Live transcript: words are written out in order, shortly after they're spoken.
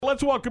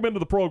Let's welcome into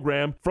the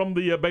program from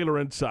the Baylor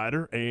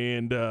Insider,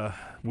 and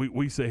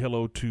we say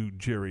hello to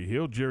Jerry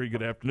Hill. Jerry,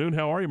 good afternoon.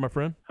 How are you, my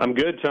friend? I'm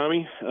good,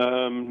 Tommy.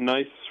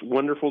 Nice,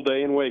 wonderful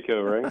day in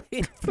Waco, right?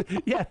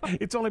 Yeah,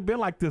 it's only been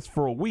like this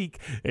for a week,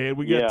 and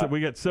we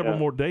got several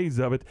more days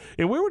of it.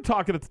 And we were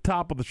talking at the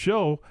top of the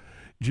show,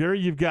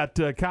 Jerry, you've got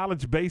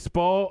college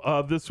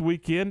baseball this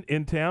weekend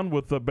in town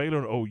with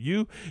Baylor and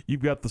OU.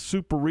 You've got the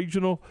Super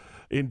Regional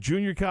in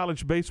junior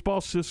college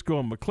baseball, Cisco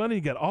and McLennan.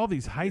 You got all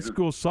these high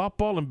school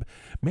softball, and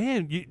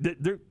man,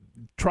 they're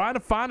trying to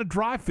find a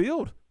dry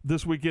field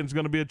this weekend is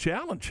going to be a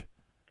challenge.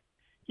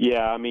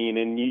 Yeah, I mean,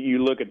 and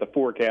you look at the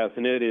forecast,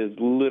 and it is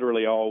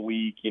literally all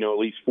week. At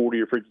least 40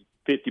 or 50%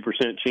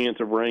 chance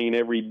of rain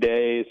every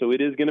day, so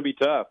it is going to be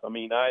tough. I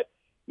mean,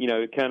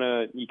 you kind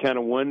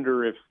of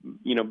wonder if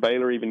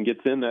Baylor even gets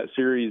in that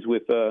series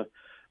with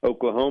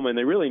Oklahoma, and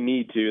they really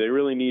need to. They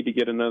really need to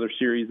get another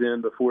series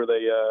in before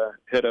they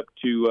head up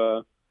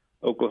to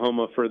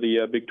Oklahoma for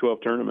the Big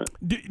 12 tournament.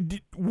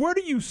 Where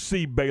do you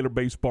see Baylor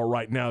baseball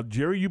right now,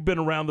 Jerry? You've been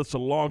around this a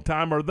long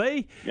time. Are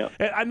they? Yep.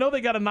 I know they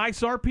got a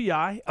nice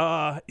RPI.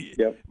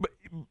 Yep.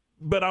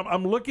 But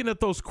I'm looking at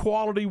those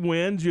quality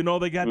wins.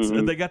 They got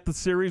they got the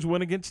series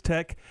win against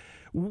Tech.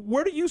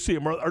 Where do you see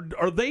them?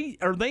 Are they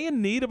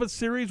in need of a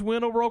series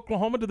win over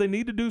Oklahoma? Do they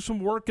need to do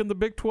some work in the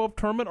Big 12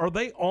 tournament? Are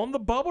they on the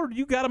bubble, or do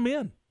you got them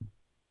in?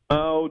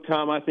 Oh,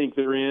 Tom, I think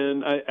they're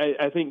in.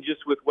 I think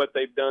just with what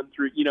they've done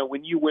through,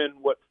 when you win,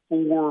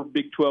 4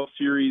 Big 12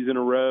 series in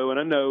a row, and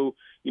I know,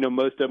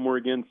 most of them were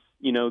against,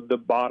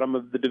 the bottom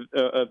of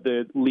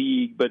the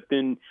league, but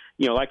then,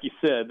 like you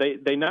said,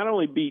 they not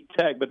only beat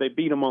Tech, but they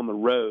beat them on the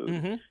road.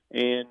 Mm-hmm.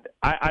 And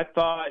I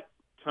thought,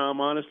 Tom,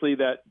 honestly,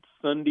 that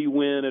Sunday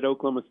win at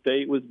Oklahoma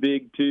State was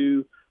big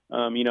too.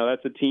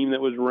 That's a team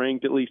that was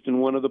ranked at least in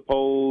one of the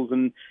polls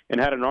and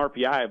had an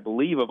RPI, I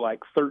believe, of like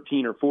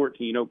 13 or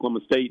 14. Oklahoma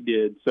State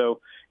did.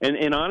 So,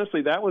 and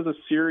honestly, that was a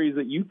series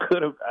that you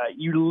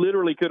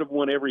literally could have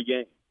won every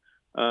game.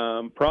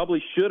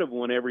 Probably should have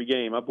won every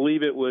game. I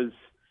believe it was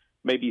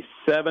maybe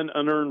 7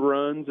 unearned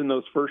runs in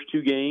those first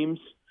 2 games.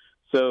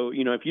 So,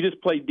 if you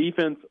just play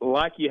defense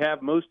like you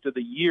have most of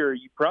the year,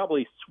 you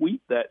probably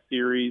sweep that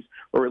series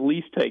or at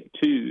least take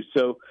 2.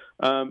 So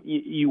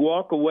you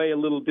walk away a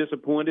little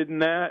disappointed in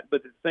that, but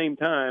at the same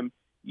time,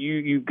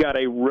 you've got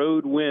a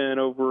road win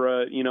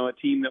over a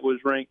team that was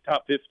ranked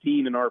top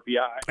 15 in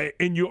RPI.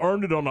 And you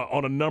earned it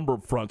on a number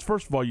of fronts.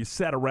 First of all, you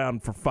sat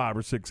around for 5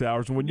 or 6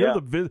 hours. And when you're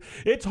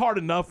it's hard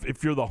enough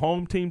if you're the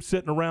home team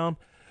sitting around.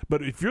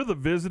 But if you're the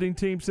visiting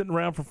team sitting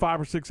around for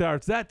 5 or 6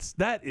 hours,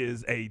 that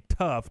is a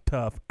tough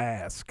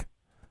ask.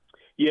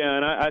 Yeah,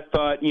 and I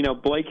thought,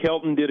 Blake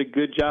Helton did a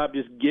good job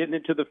just getting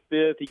it to the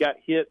 5th. He got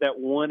hit that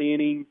 1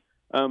 inning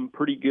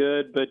pretty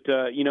good. But,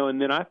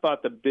 and then I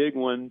thought the big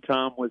one,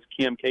 Tom, was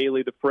Cam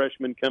Cayley, the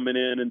freshman, coming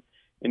in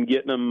and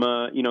getting them,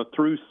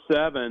 through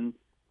 7,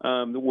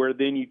 where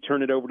then you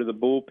turn it over to the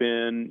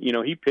bullpen.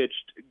 He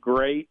pitched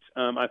great.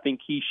 I think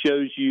he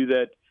shows you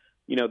that,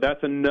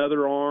 that's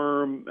another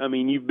arm. I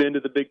mean, you've been to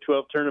the Big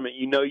 12 tournament.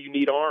 You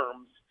need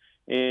arms.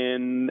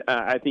 And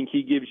I think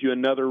he gives you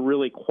another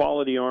really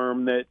quality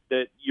arm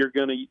that you're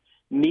going to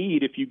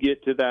need if you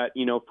get to that,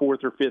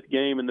 4th or 5th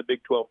game in the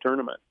Big 12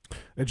 tournament.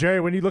 And Jerry,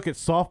 when you look at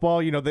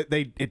softball,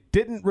 it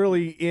didn't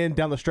really end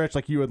down the stretch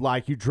like you would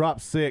like. You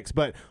dropped 6,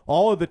 but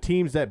all of the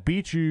teams that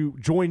beat you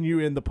join you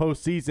in the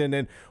postseason.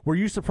 And were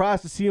you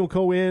surprised to see them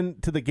go in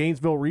to the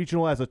Gainesville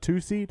Regional as a 2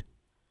 seed?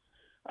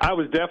 I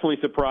was definitely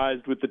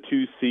surprised with the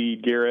 2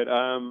 seed, Garrett.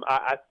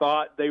 I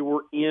thought they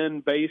were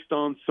in based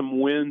on some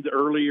wins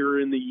earlier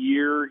in the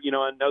year.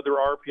 I know their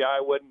RPI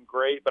wasn't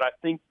great, but I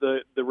think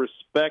the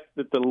respect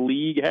that the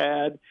league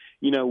had,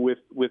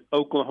 with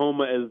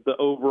Oklahoma as the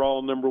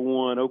overall number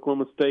 1,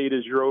 Oklahoma State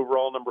as your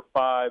overall number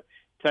 5,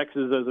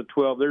 Texas as a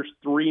 12. There's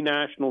 3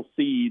 national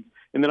seeds,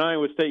 and then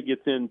Iowa State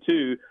gets in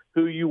too,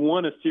 who you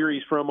won a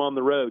series from on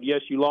the road. Yes,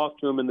 you lost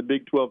to them in the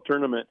Big 12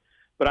 tournament.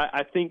 But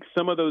I think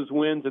some of those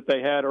wins that they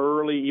had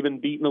early,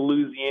 even beating a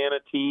Louisiana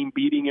team,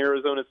 beating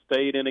Arizona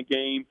State in a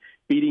game,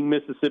 beating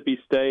Mississippi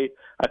State,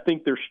 I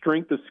think their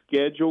strength of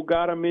schedule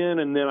got them in,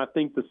 and then I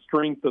think the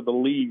strength of the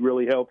league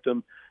really helped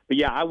them. But,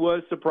 yeah, I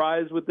was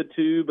surprised with the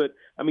 2. But,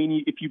 I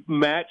mean, if you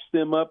match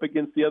them up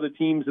against the other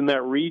teams in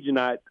that region,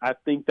 I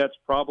think that's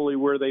probably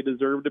where they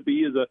deserve to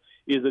be, is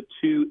a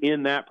 2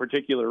 in that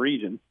particular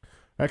region.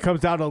 That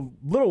comes down a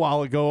little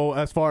while ago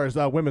as far as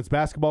women's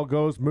basketball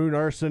goes. Moon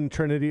Ursin,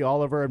 Trinity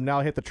Oliver have now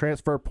hit the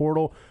transfer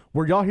portal.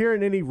 Were y'all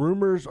hearing any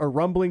rumors or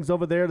rumblings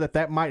over there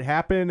that might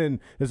happen? And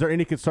is there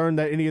any concern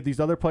that any of these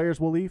other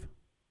players will leave?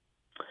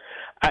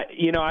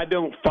 I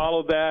don't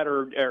follow that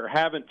or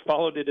haven't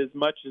followed it as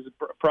much as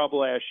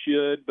probably I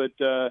should. But,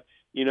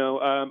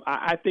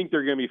 I think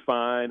they're going to be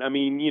fine. I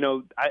mean,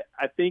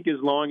 I think as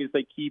long as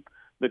they keep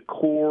the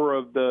core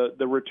of the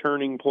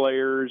returning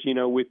players,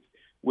 with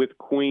with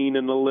Queen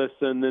and Alyssa,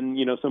 and then,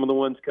 some of the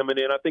ones coming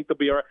in. I think they'll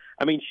be all right.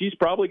 I mean, she's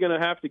probably going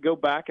to have to go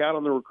back out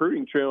on the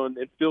recruiting trail and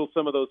fill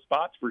some of those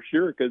spots for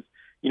sure, because,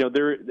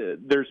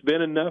 there's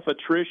been enough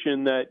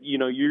attrition that,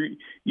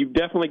 you've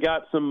definitely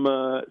got some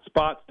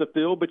spots to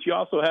fill, but you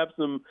also have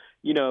some,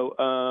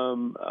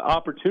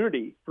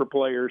 opportunity for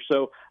players.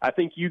 So I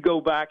think you go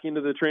back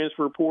into the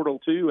transfer portal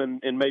too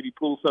and maybe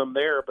pull some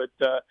there. But,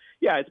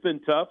 it's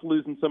been tough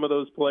losing some of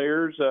those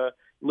players,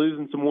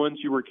 losing some ones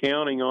you were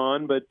counting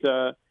on. But,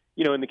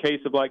 in the case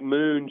of like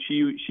Moon,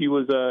 she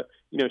was a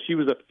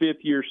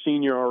fifth-year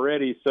senior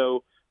already.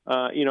 So,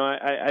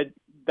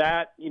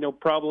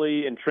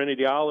 probably, and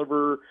Trinity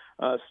Oliver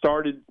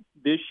started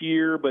this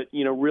year, but,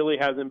 really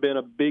hasn't been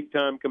a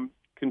big-time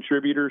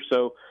contributor.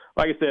 So,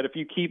 like I said, if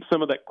you keep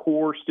some of that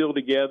core still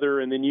together,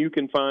 and then you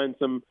can find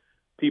some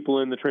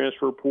people in the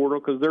transfer portal,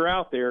 because they're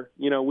out there.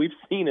 We've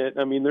seen it.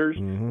 I mean, there's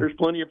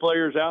plenty of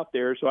players out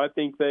there. So I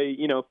think they,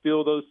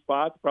 fill those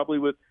spots probably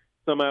with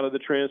some out of the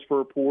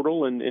transfer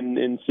portal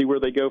and see where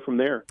they go from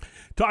there.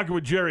 Talking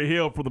with Jerry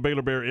Hill from the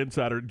Baylor Bear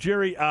Insider.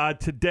 Jerry,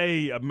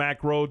 today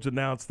Mack Rhodes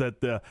announced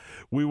that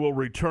we will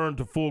return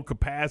to full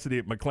capacity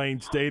at McLean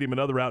Stadium and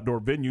other outdoor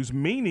venues,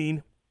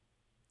 meaning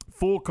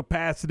full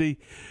capacity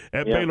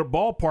at Baylor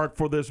Ballpark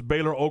for this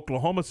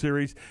Baylor-Oklahoma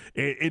series.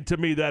 And to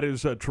me, that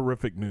is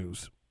terrific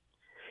news.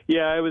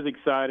 Yeah, it was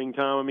exciting,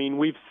 Tom. I mean,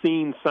 we've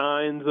seen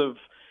signs of,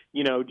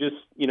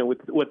 with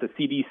what the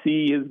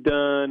CDC has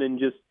done, and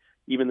just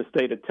even the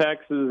state of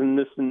Texas and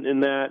this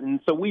and that. And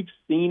so we've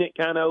seen it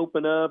kind of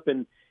open up,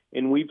 and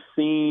we've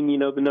seen,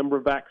 the number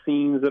of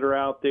vaccines that are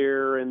out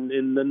there and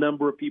the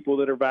number of people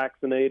that are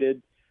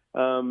vaccinated.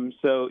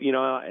 So,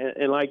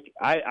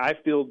 I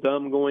feel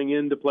dumb going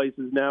into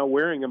places now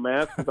wearing a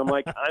mask, because I'm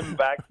like, I'm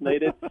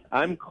vaccinated,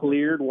 I'm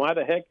cleared. Why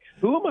the heck?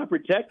 Who am I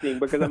protecting?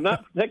 Because I'm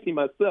not protecting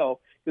myself,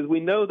 because we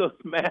know those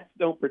masks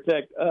don't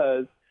protect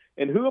us.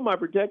 And who am I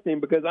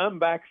protecting? Because I'm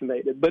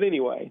vaccinated. But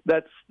anyway,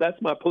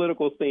 that's my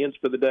political stance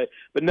for the day.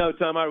 But no,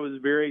 Tom, I was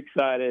very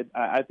excited.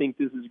 I think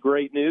this is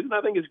great news, and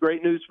I think it's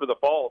great news for the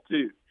fall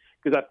too,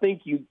 because I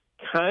think you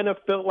kind of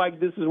felt like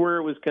this is where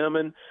it was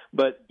coming,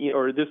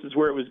 or this is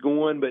where it was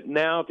going. But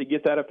now to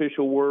get that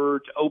official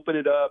word, to open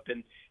it up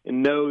and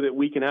know that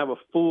we can have a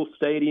full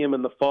stadium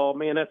in the fall,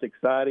 man, that's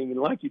exciting. And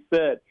like you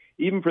said,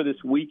 even for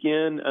this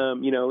weekend,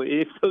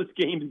 if those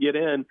games get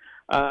in,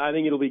 I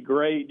think it'll be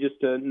great just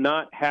to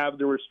not have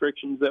the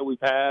restrictions that we've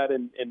had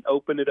and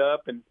open it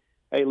up. And,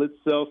 hey, let's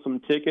sell some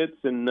tickets.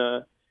 And,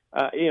 like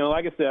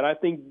I said, I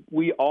think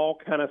we all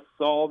kind of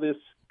saw this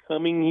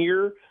coming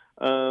here,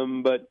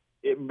 but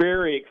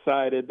very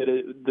excited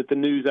that the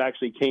news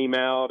actually came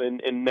out,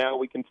 and now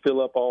we can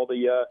fill up all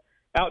the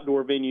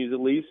outdoor venues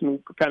at least, and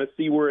kind of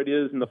see where it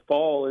is in the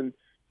fall, and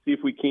see if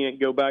we can't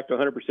go back to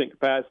 100%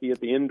 capacity at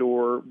the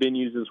indoor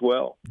venues as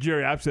well.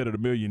 Jerry, I've said it a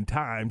million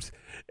times,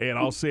 and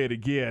I'll say it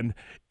again.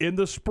 In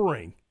the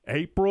spring,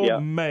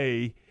 April,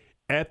 May,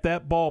 at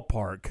that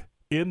ballpark,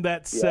 in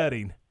that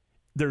setting,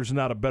 there's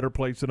not a better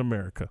place in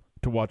America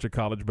to watch a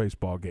college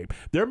baseball game.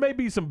 There may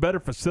be some better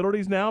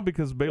facilities now,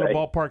 because Baylor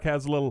Ballpark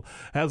has a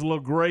little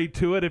gray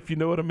to it, if you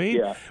know what I mean.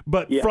 Yeah.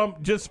 But from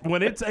just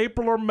when it's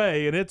April or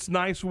May and it's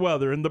nice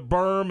weather and the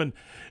berm, and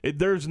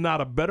there's not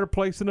a better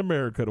place in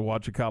America to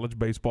watch a college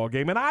baseball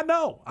game. And I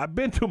know I've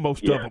been to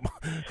most of them.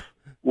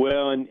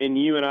 Well,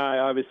 and you and I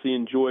obviously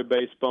enjoy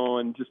baseball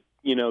and just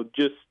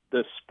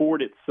the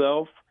sport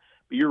itself.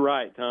 But you're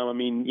right, Tom. I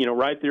mean,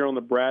 right there on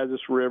the Brazos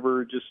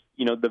River, just,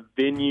 the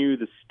venue,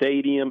 the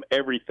stadium,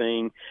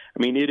 everything.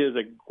 I mean, it is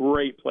a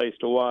great place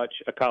to watch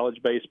a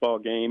college baseball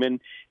game.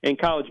 And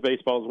college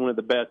baseball is one of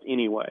the best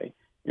anyway.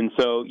 And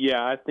so,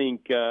 I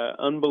think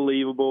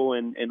unbelievable.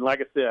 And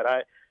like I said,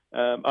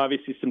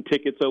 obviously some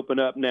tickets open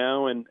up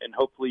now, and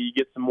hopefully you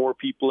get some more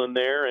people in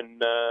there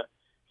and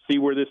see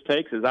where this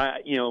takes us.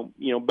 Back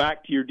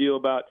to your deal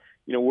about,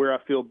 where I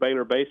feel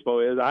Baylor baseball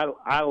is.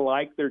 I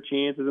like their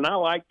chances, and I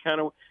like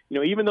kind of,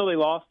 even though they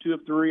lost 2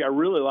 of 3, I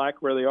really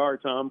like where they are,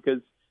 Tom,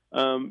 because,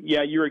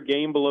 you're a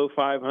game below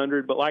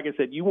 500, but like I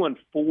said, you won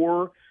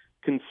 4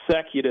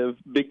 consecutive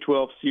Big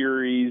 12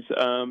 series,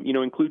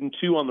 including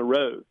 2 on the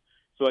road.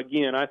 So,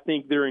 again, I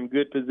think they're in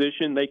good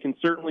position. They can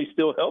certainly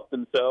still help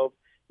themselves,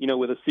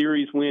 with a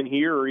series win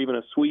here or even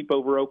a sweep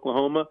over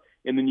Oklahoma,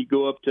 and then you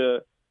go up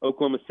to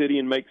Oklahoma City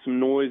and make some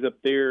noise up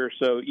there.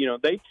 So,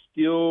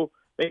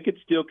 they could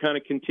still kind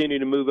of continue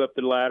to move up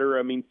the ladder.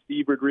 I mean,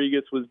 Steve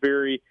Rodriguez was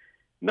very,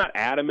 not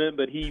adamant,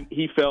 but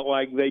he felt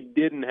like they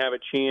didn't have a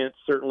chance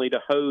certainly to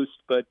host,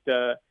 but,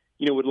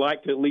 would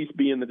like to at least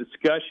be in the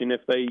discussion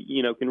if they,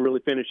 can really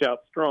finish out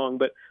strong.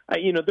 But,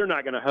 they're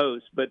not going to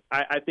host, but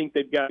I think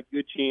they've got a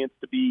good chance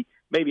to be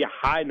maybe a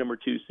high number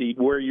 2 seed,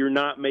 where you're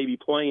not maybe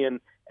playing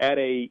at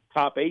a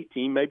top 8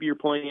 team. Maybe you're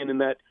playing in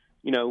that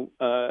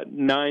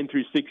 9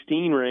 through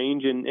 16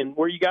 range, and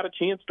where you got a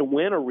chance to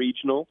win a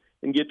regional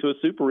and get to a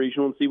super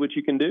regional and see what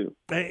you can do.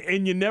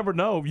 And you never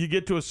know. If you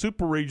get to a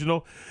super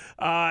regional,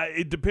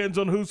 it depends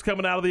on who's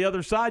coming out of the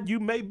other side.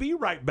 You may be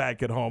right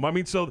back at home. I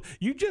mean, so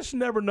you just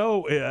never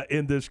know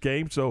in this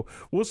game. So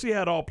we'll see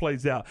how it all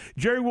plays out.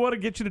 Jerry, we want to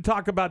get you to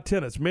talk about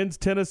tennis. Men's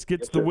tennis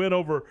gets the win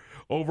over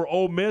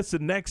Ole Miss,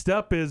 and next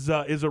up is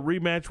a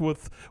rematch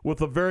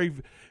with a very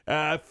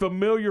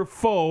familiar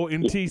foe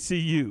in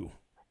TCU.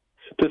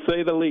 To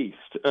say the least.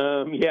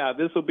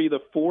 This will be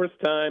the fourth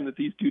time that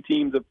these two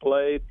teams have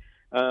played.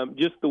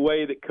 Just the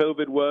way that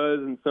COVID was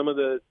and some of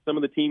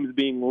the teams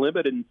being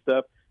limited and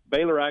stuff,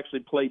 Baylor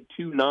actually played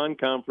two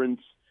non-conference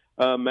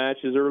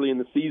matches early in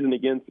the season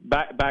against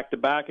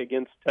back-to-back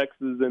against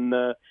Texas and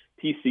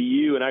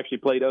TCU, and actually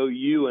played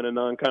OU in a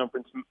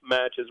non-conference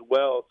match as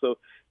well. So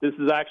this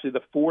is actually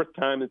the fourth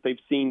time that they've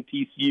seen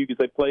TCU, because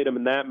they played them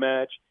in that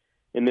match,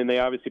 and then they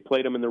obviously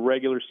played them in the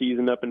regular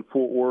season up in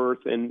Fort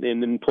Worth, and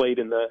then played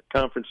in the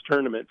conference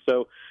tournament.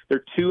 So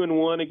they're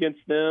 2-1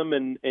 against them,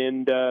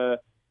 and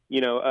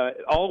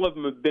all of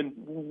them have been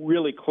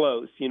really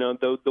close.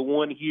 The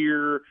one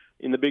here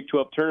in the Big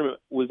 12 tournament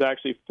was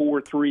actually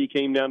 4-3,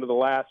 came down to the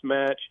last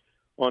match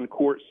on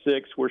court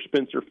 6, where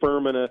Spencer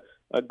Furman,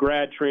 a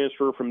grad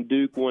transfer from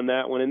Duke, won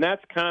that one. And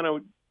that's kind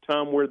of,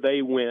 Tom, where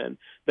they win.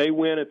 They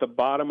win at the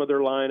bottom of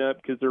their lineup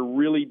because they're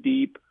really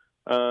deep.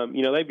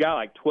 They've got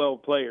like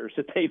 12 players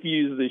that they've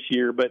used this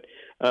year, but,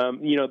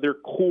 their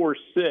core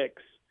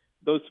 6,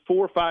 those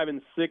 4, 5,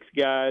 and 6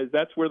 guys,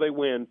 that's where they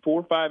win,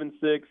 4, 5, and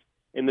 6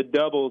 in the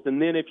doubles.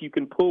 And then if you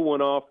can pull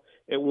one off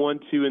at 1,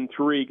 2, and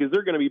 3, because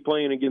they're going to be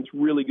playing against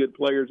really good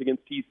players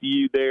against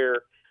TCU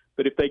there.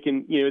 But if they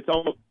can, it's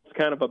almost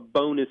kind of a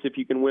bonus if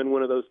you can win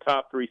one of those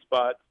top 3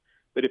 spots.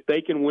 But if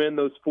they can win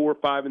those 4,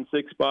 5, and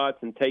 6 spots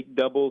and take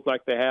doubles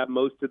like they have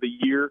most of the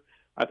year,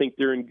 I think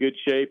they're in good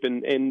shape.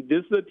 And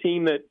this is a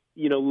team that,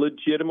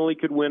 legitimately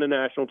could win a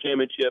national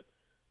championship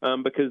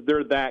because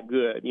they're that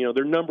good.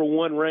 They're number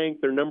 1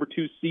 ranked. They're number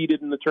 2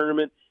 seeded in the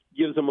tournament.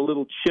 Gives them a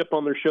little chip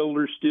on their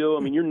shoulder still. I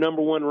mean, you're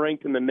number 1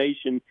 ranked in the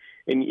nation,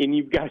 and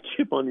you've got a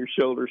chip on your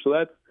shoulder. So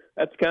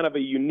that's kind of a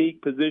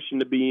unique position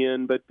to be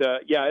in. But,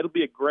 it'll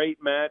be a great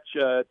match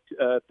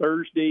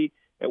Thursday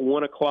at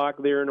 1 o'clock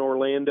there in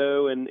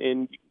Orlando,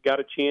 and got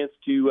a chance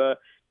to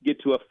get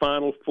to a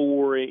Final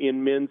Four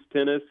in men's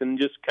tennis and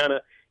just kind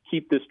of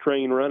keep this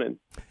train running.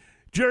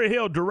 Jerry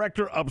Hill,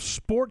 Director of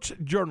Sports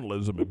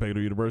Journalism at Baylor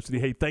University.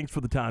 Hey, thanks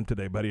for the time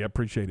today, buddy. I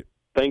appreciate it.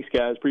 Thanks,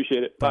 guys.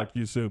 Appreciate it. Talk to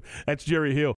you soon. That's Jerry Hill.